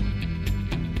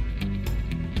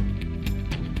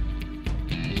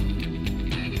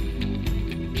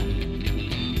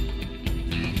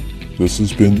 This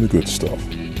has been The Good Stuff.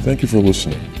 Thank you for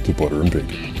listening to Butter and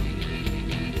Bacon.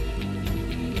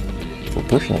 For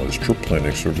personalized trip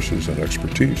planning services and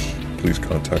expertise, please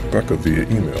contact Becca via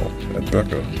email at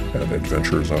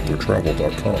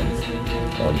becca@adventuresouttheretravel.com,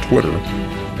 on Twitter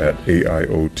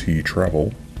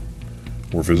 @AIOTtravel,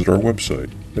 or visit our website,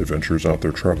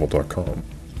 adventuresouttheretravel.com,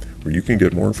 where you can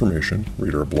get more information,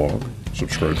 read our blog,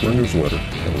 subscribe to our newsletter,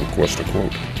 and request a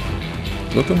quote.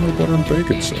 Let them know Butter and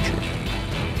Bacon sent you.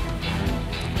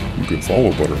 You can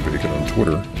follow Butter and Bacon on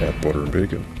Twitter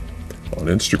 @ButterandBacon. on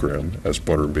Instagram as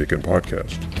Butter and Bacon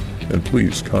Podcast, and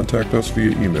please contact us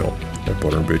via email at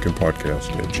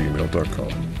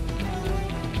butterandbaconpodcast@gmail.com.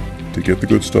 To get the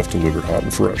good stuff delivered hot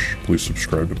and fresh, please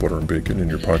subscribe to Butter and Bacon in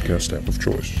your podcast app of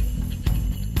choice.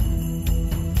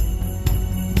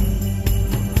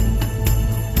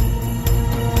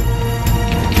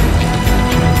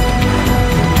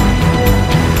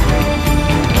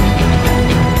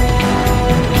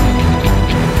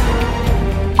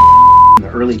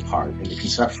 Early part, in the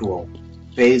conceptual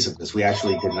phase of this, we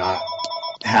actually did not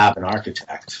have an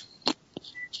architect.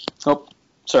 Oh,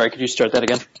 sorry, could you start that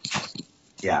again?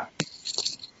 Yeah.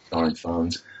 Darn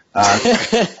phones.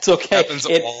 It's okay.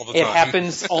 It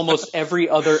happens almost every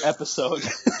other episode.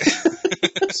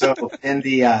 So in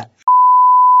the...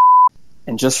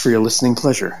 And just for your listening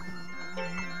pleasure.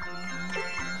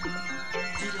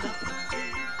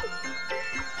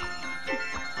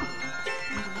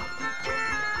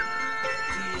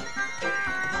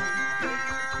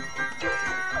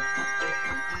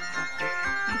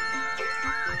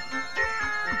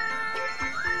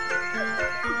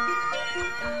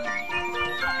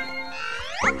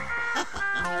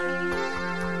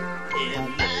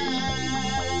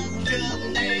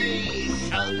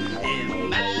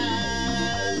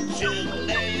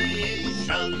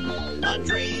 A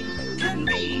dream can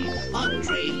be a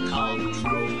dream come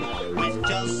true with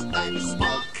just that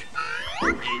spark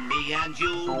in me and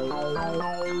you.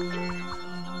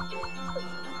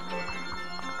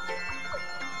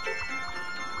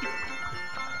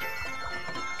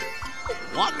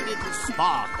 One little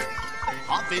spark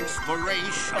of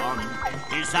inspiration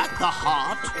is at the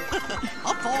heart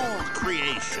of all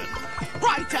creation,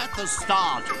 right at the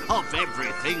start of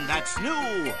everything that's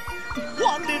new.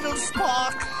 One little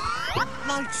spark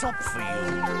lights up for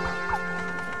you.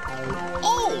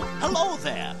 Oh, hello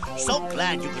there. So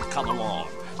glad you could come along.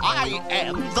 I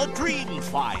am the Dream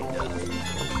Finder.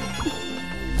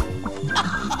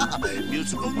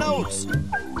 Musical notes.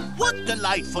 What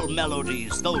delightful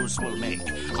melodies those will make.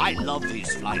 I love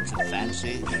these flights of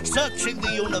fancy, searching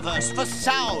the universe for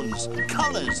sounds,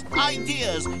 colors,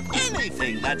 ideas,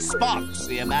 anything that sparks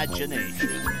the imagination.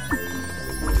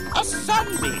 A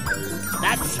sunbeam.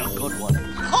 That's a good one.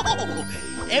 Oh,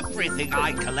 everything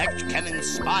I collect can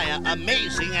inspire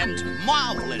amazing and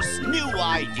marvelous new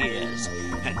ideas.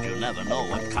 And you never know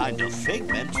what kind of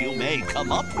figment you may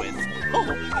come up with.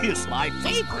 Oh, here's my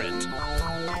favorite.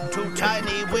 2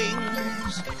 tiny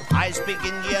wings, eyes big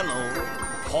and yellow,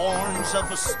 horns of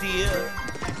a steer,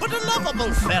 but a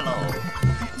lovable fellow.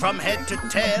 From head to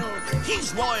tail,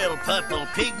 he's royal purple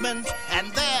pigment,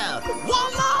 and there,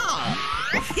 voila!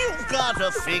 You've got a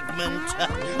figment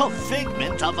of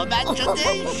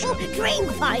imagination. Dream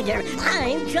Finder,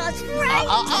 I'm just right.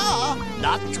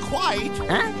 Not quite.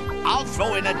 Huh? I'll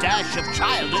throw in a dash of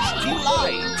childish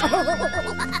delight.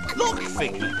 Look,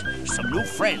 Figment, some new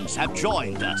friends have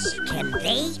joined us. Can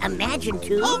they imagine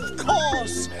too? Of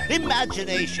course!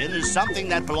 Imagination is something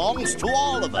that belongs to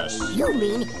all of us. You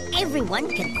mean everyone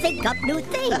can think up new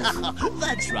things?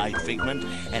 That's right, Figment.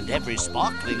 And every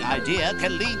sparkling idea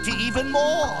can lead to even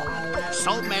more.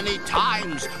 So many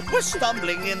times we're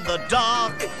stumbling in the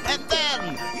dark, and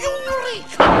then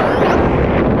eureka!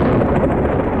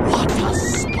 What a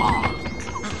spark!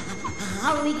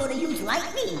 How are we going to use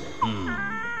lightning?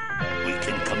 We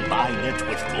can combine it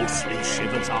with ghostly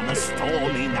shivers on a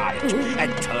stormy night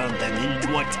and turn them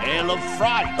into a tale of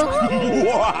fright. Look,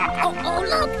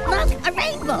 a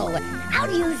rainbow. How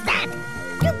to use that?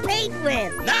 To paint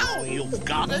with. Now you've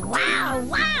got it. Wow.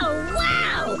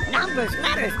 Numbers,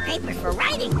 letters, papers for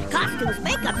writing, costumes,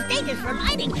 makeup, stages for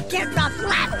lighting, teardrop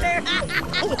laughter.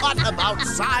 What about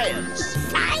science?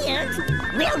 Science?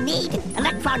 We'll need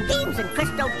electron beams and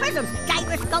crystal prisms,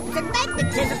 gyroscopes and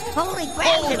magnetism, holy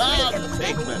grails Hold on, and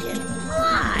Figment.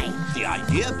 Why? The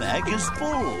idea bag is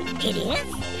full. It is?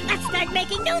 Let's start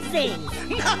making new things.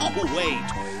 Now, wait.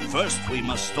 First, we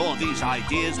must store these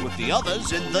ideas with the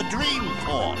others in the dream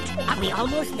port. Are we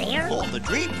almost there? For the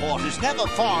dream port is never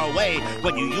far away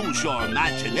when you use your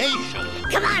imagination.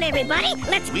 Come on, everybody.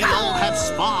 Let's go. We all have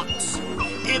sparks.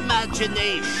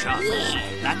 Imagination. Yeah.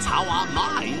 That's how our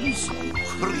minds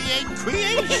create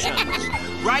creations.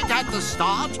 Right at the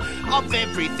start of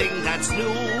everything that's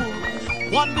new.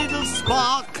 One little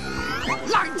spark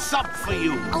lights up for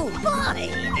you. Oh, boy.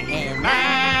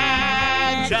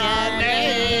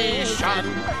 Imagination.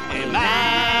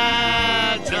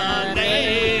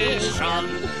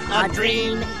 A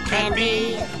dream can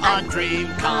be a dream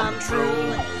come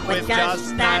true with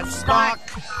just that spark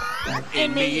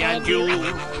in me and you.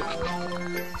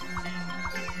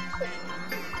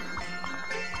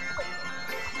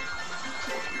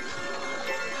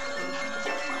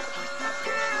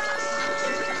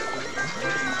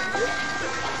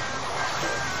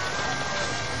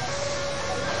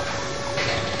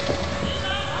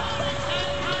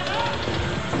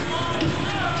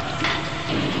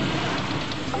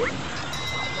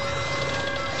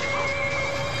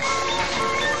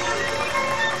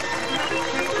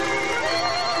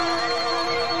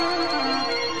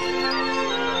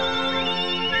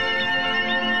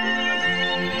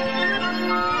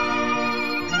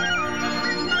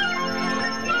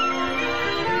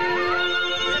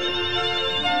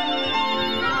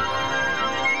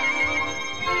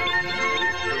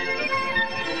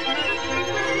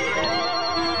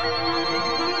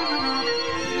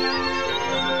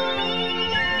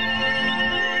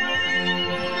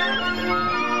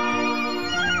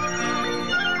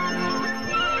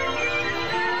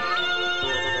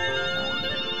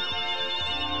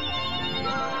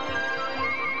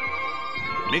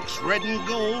 Mix red and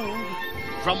gold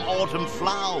from autumn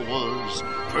flowers,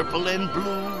 purple and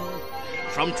blue,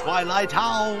 from twilight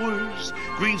hours,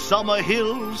 green summer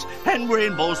hills, and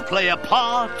rainbows play a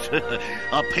part.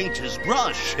 A painter's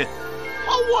brush, a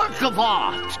work of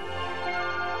art.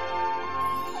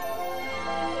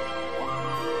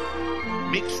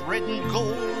 Mix red and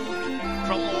gold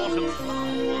from autumn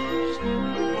flowers,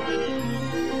 purple and blue.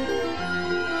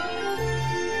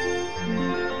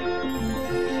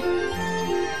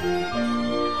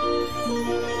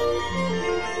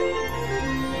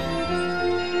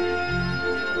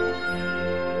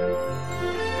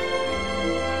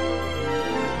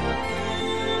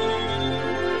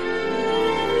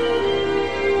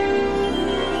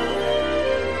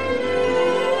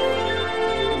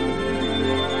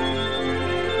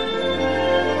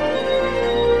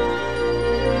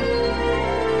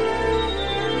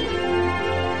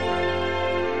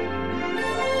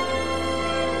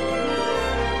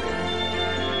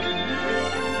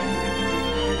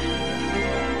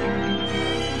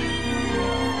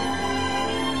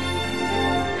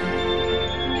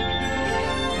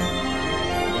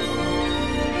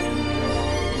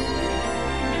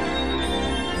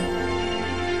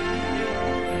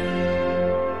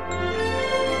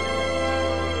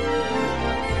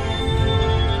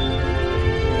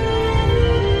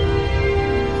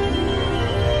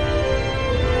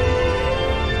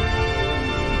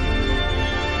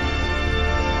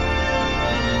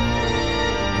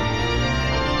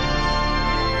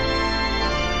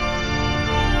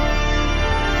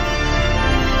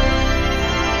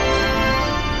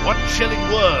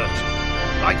 Chilling word,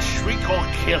 like shriek or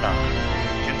killer,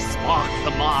 can spark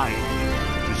the mind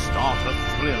to start a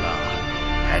thriller.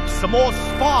 Add some more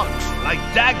sparks, like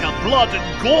dagger, blood,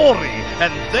 and gory,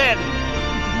 and then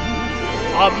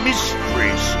a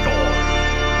mystery story.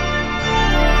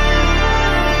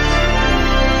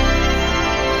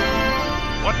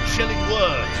 What chilling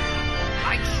word,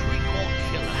 like shriek or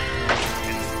killer,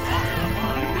 can spark the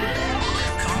mind.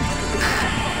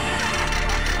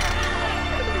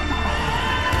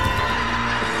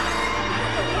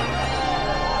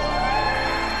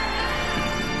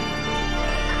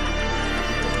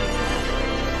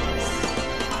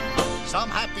 Some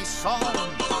happy songs,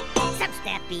 Some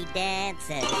snappy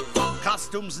dances,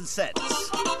 costumes and sets,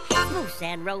 spooks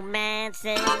and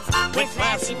romances, with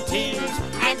laughs and tears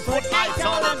and footlights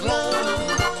all aglow.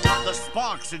 The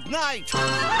sparks ignite.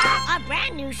 A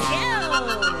brand new show.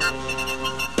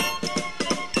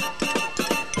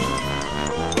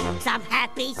 Some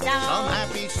happy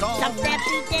songs, some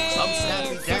snappy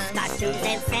dances, costumes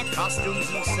and sets, Costumes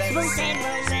and sets. spooks and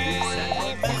romances,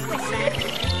 with laughs and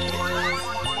tears.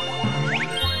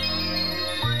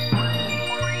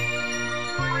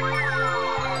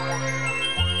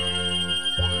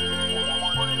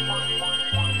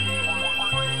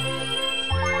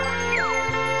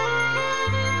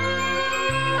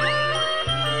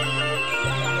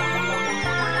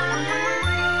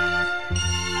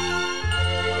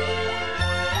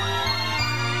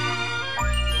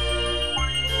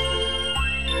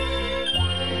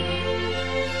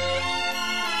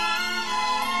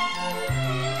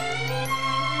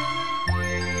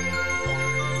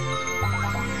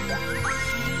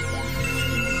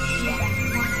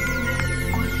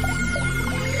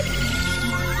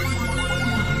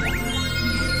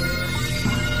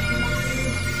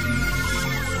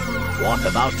 What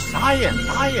about science?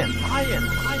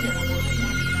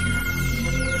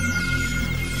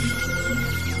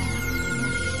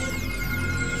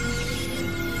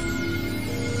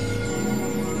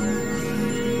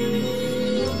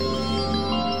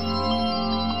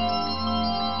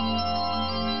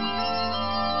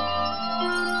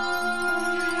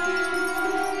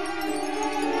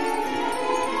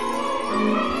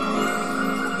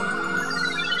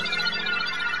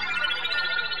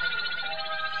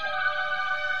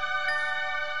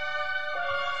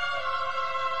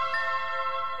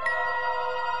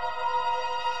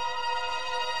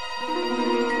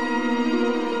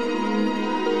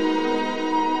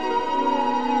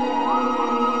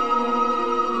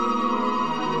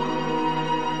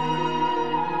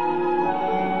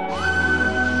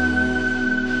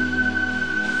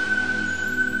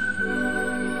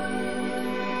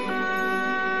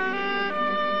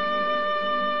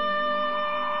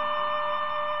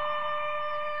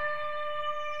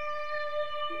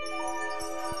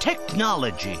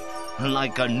 Technology,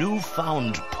 like a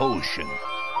newfound potion,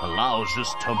 allows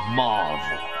us to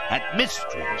marvel at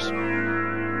mysteries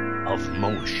of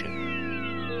motion.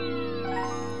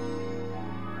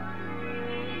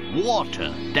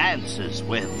 Water dances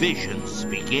where visions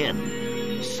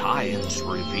begin. Science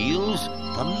reveals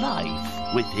the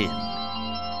life within.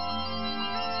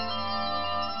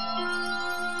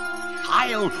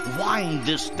 I'll wind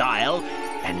this dial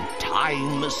and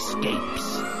time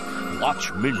escapes.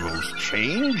 Watch minerals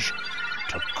change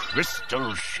to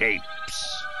crystal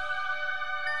shapes.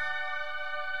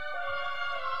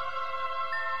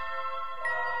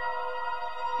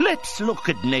 Let's look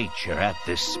at nature at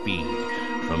this speed,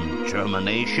 from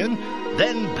germination,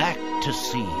 then back to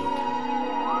seed.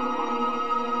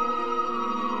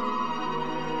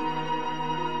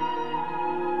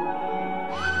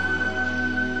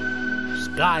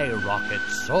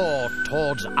 Skyrockets soar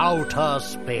towards outer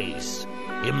space.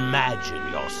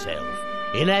 Imagine yourself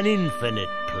in an infinite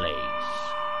place.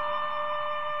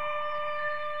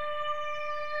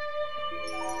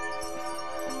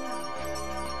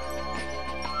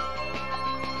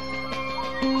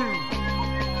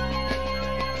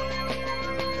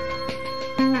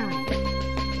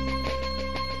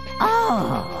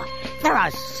 Oh, there are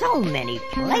so many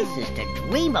places to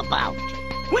dream about.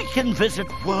 We can visit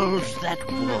worlds that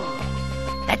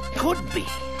were, that could be,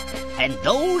 and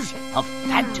those of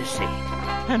fantasy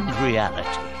and reality.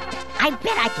 I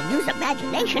bet I can use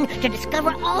imagination to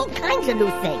discover all kinds of new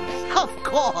things. Of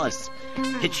course,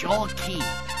 it's your key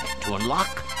to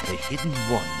unlock the hidden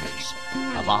wonders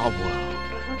of our world.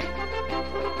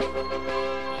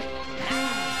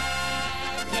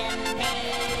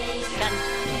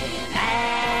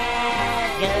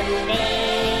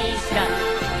 Imagination.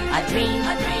 A dream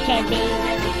can be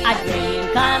a dream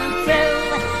come true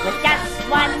with just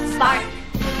one spark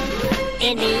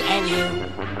in me and you.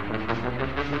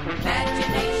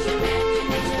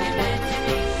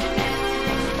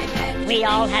 We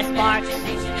all have sparks,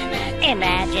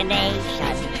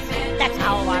 imagination. That's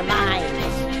how our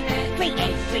minds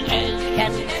create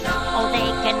creations. Oh,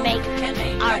 they can make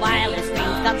our wildest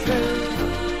dreams come true.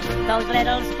 Those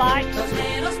little sparks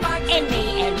in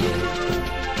me and you.